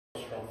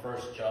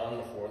1 John,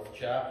 the 4th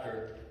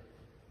chapter.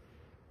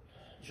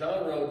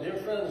 John wrote, "Dear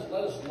friends,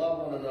 let us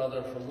love one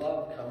another, for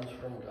love comes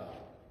from God.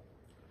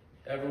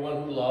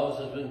 Everyone who loves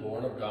has been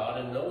born of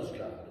God and knows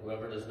God.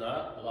 Whoever does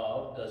not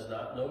love does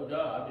not know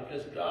God,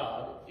 because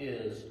God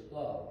is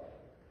love.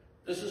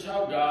 This is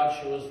how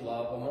God shows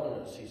love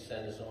among us. He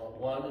sent his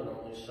one and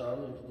only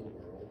Son into the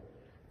world,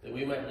 that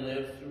we might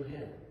live through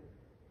him.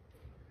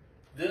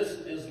 This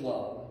is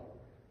love,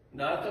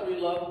 not that we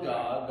love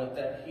God, but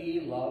that he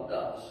loved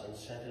us and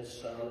sent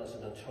his Son as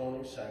an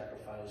atoning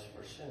sacrifice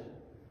for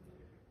sin.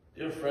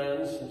 Dear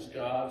friends, since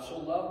God so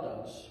loved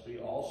us, we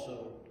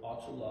also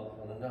ought to love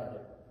one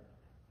another.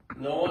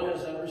 No one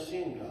has ever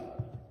seen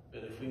God,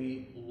 but if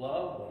we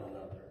love one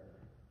another,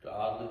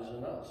 God lives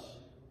in us,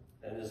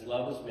 and his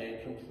love is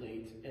made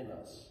complete in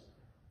us.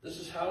 This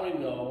is how we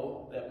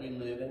know that we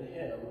live in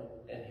him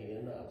and he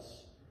in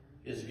us.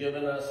 He has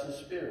given us his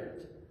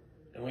Spirit,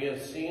 and we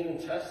have seen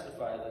and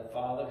testified that the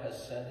Father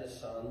has sent his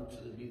Son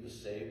to be the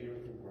Savior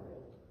of the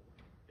world.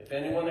 If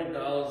anyone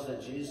acknowledges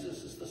that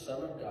Jesus is the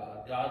Son of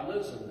God, God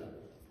lives in them,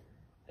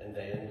 and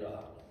they in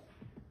God.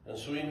 And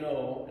so we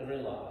know and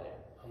rely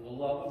on the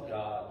love of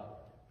God,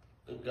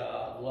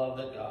 love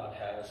that God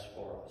has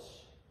for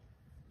us."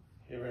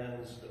 Here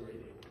ends the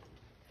reading.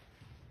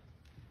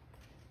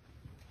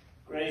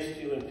 Grace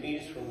to you and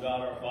peace from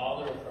God our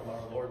Father and from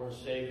our Lord and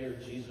Savior,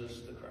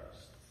 Jesus the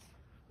Christ.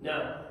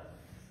 Now,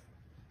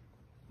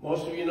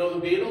 most of you know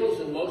the Beatles,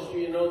 and most of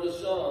you know the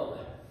song.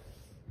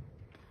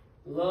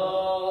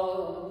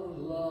 Love,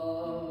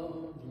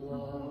 love,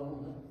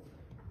 love.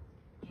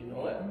 Do you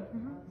know it?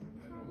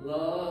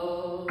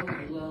 Love,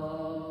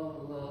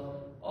 love,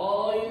 love.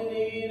 All you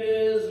need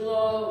is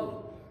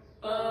love.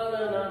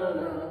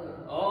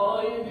 Ba-na-na-na-na.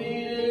 All you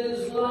need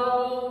is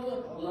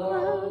love,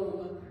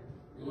 love.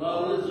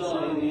 Love is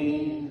all you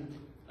need.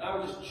 I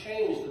would just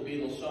change the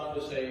Beatles song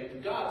to say,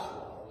 God's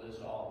love is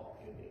all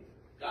you need.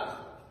 God's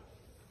love,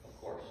 of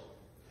course.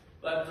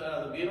 But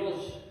the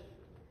Beatles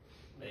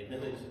made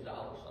millions of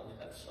dollars on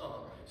that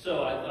song.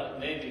 So I thought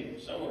maybe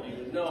some of you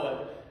would know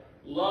it.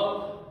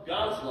 Love,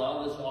 God's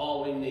love is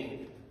all we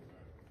need.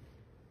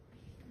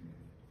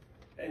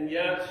 And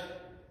yet,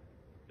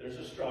 there's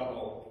a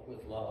struggle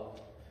with love.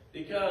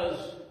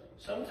 Because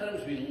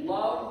sometimes we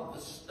love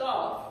the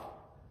stuff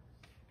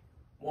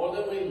more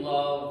than we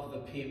love the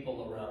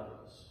people around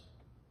us.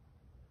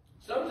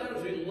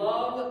 Sometimes we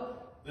love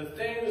the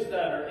things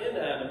that are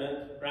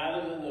inanimate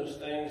rather than those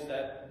things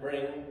that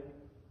bring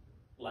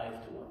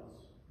life to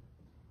us.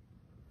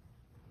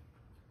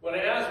 When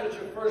I asked what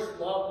your first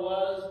love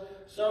was,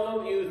 some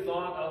of you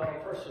thought of a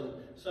person,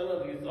 some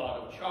of you thought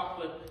of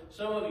chocolate,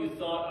 some of you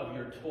thought of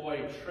your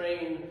toy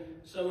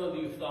train, some of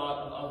you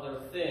thought of other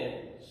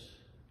things.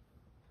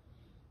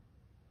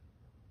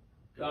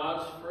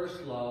 God's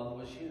first love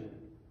was you.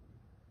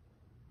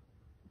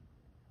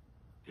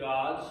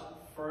 God's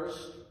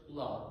first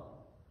love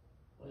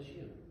was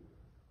you.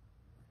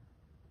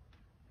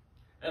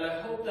 And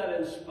I hope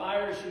that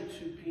inspires you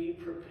to be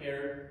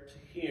prepared to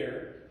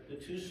hear the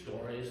two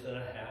stories that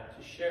I have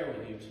to share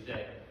with you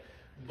today.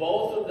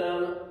 Both of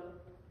them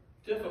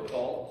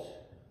difficult,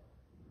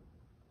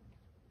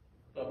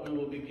 but we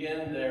will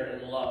begin there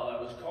in love.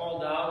 I was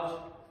called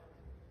out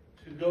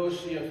to go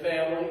see a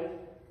family.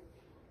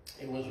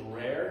 It was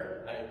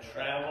rare. I had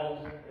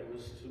traveled. It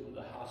was to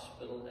the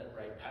hospital at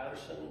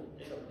Wright-Patterson.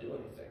 They don't do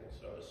anything,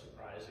 so I was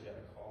surprised I got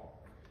a call.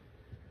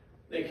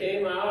 They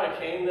came out. I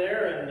came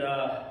there, and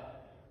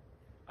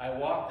I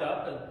walked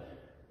up, and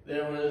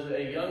there was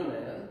a young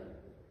man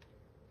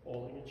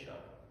holding a child.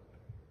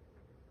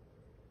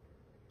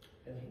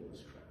 And he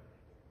was crying.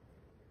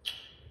 Just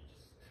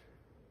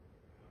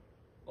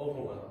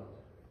overwhelmed.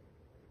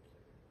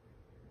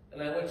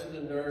 And I went to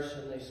the nurse,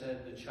 and they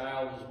said the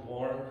child was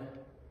born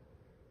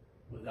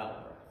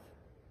without breath.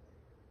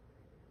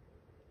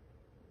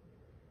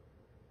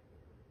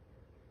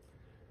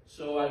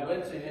 So I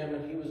went to him,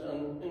 and he was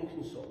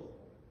inconsolable.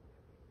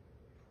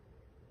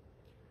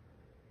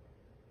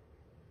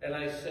 And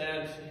I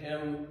said to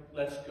him,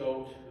 "Let's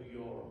go to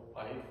your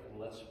wife and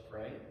let's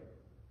pray."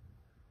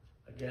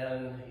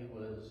 Again, he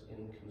was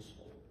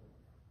inconsolable.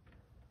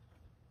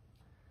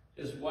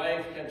 His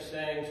wife kept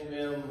saying to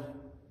him,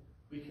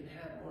 "We can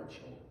have more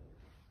children.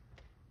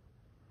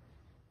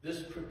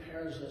 This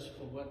prepares us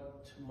for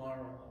what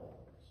tomorrow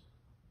holds."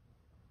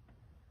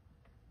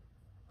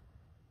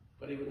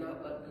 But he would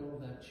not let go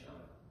of that child.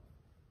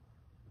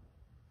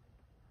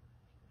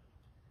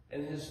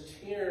 And his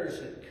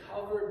tears had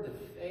covered the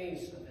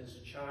face of his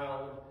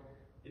child.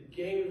 It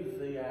gave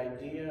the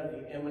idea,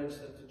 the image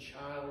that the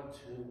child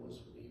too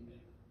was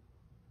weeping.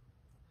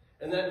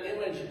 And that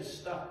image has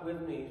stuck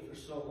with me for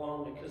so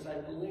long because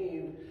I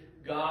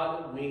believe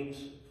God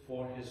weeps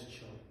for his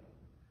children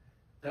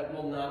that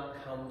will not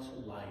come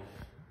to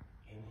life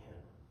in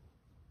him.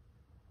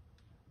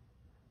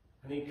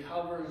 And he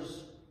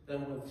covers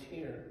them with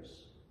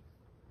tears.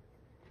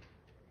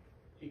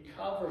 He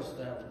covers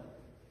them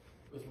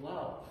with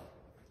love.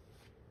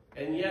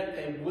 And yet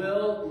they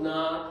will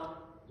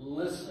not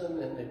listen,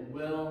 and they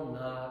will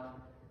not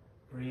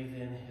breathe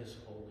in his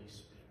Holy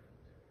Spirit.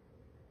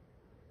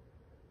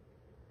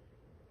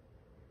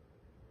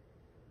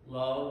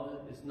 love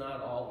is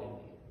not all we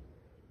need.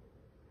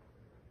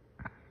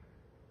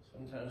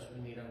 Sometimes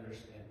we need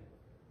understanding.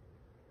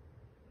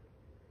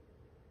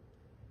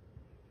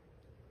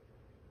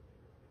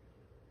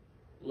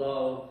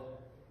 Love,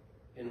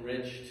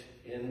 enriched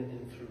in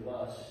and through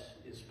us,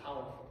 is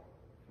powerful.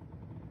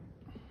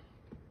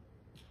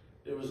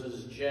 There was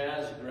this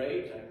jazz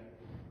great.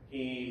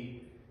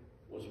 He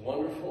was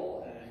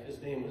wonderful.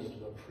 His name was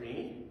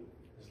Lepre,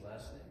 his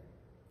last name.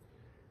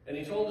 And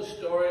he told a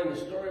story, and the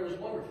story was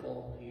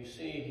wonderful. You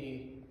see,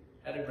 he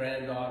had a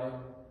granddaughter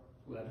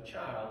who had a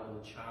child, and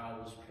the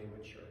child was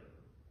premature.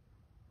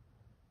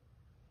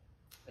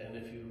 And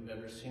if you've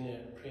ever seen a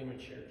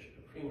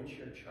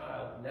premature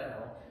child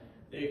now,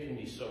 they can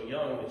be so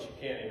young that you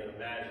can't even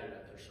imagine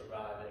that they're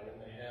surviving,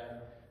 and they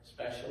have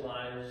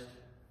specialized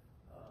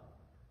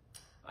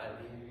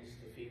IVs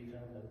to feed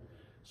them, and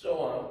so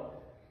on.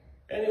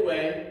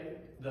 Anyway,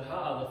 the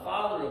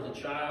father of the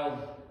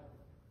child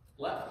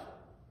left.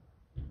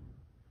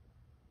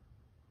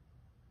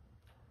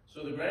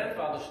 So the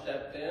grandfather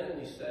stepped in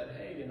and he said,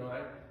 hey,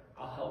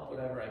 I'll help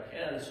whatever I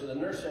can. So the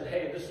nurse said,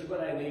 hey, this is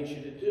what I need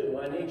you to do.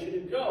 I need you to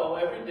go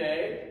every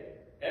day,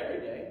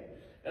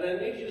 and I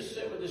need you to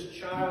sit with this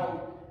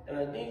child, and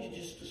I need you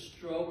just to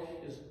stroke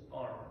his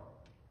arm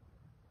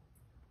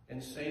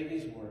and say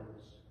these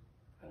words,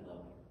 I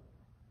love you.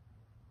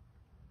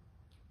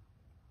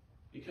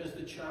 Because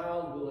the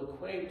child will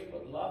equate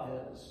what love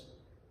is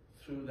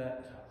through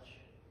that touch.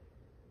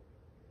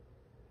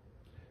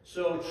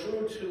 So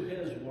true to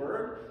his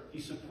word, he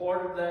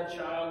supported that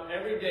child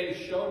every day,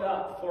 showed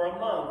up for a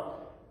month,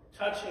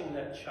 touching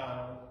that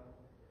child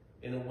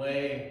in a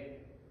way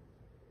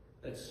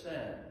that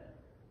said,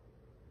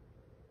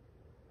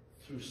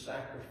 through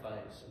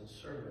sacrifice and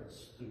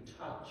service, through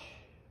touch,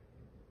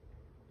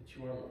 that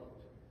you are loved.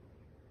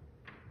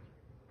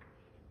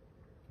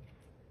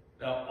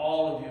 Now,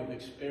 all of you have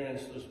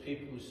experienced those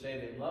people who say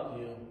they love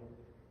you,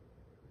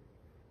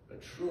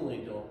 but truly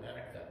don't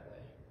act that way.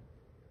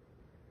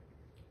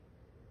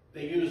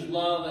 They use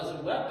love as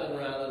a weapon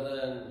rather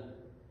than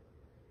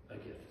a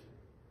gift.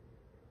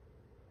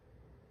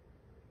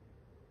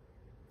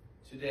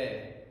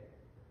 Today,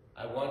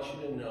 I want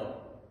you to know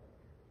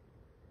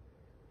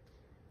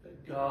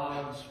that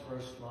God's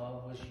first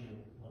love was you,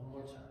 one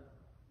more time,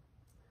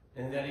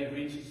 and that he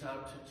reaches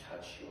out to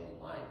touch your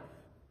life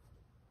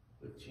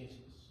with Jesus.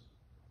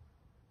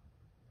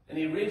 And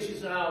he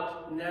reaches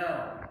out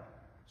now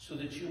so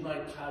that you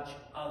might touch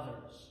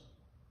others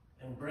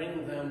and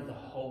bring them the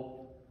hope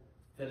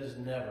that is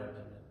never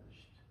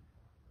diminished.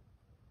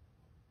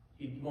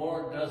 He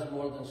does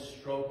more than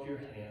stroke your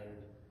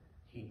hand.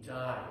 He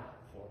died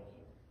for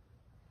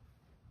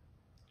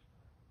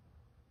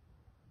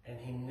you. And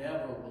he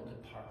never will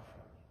depart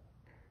from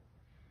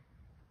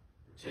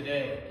you.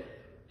 Today,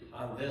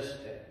 on this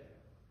day,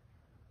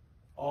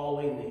 all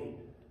we need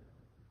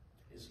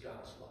is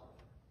God's love.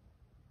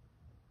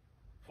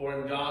 For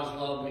in God's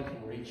love we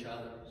can reach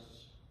others.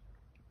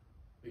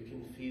 We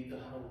can feed the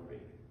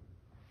hungry,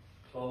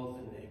 clothe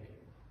the naked,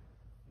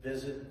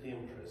 visit the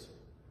imprisoned,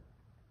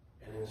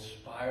 and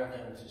inspire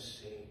them to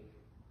see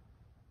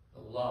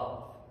the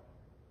love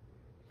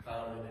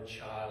found in a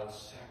child's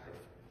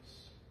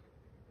sacrifice,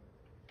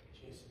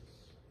 Jesus.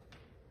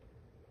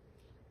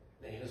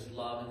 May his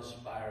love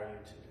inspire you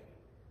today.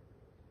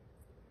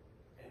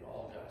 And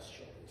all God's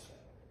children say,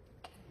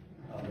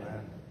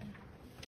 amen.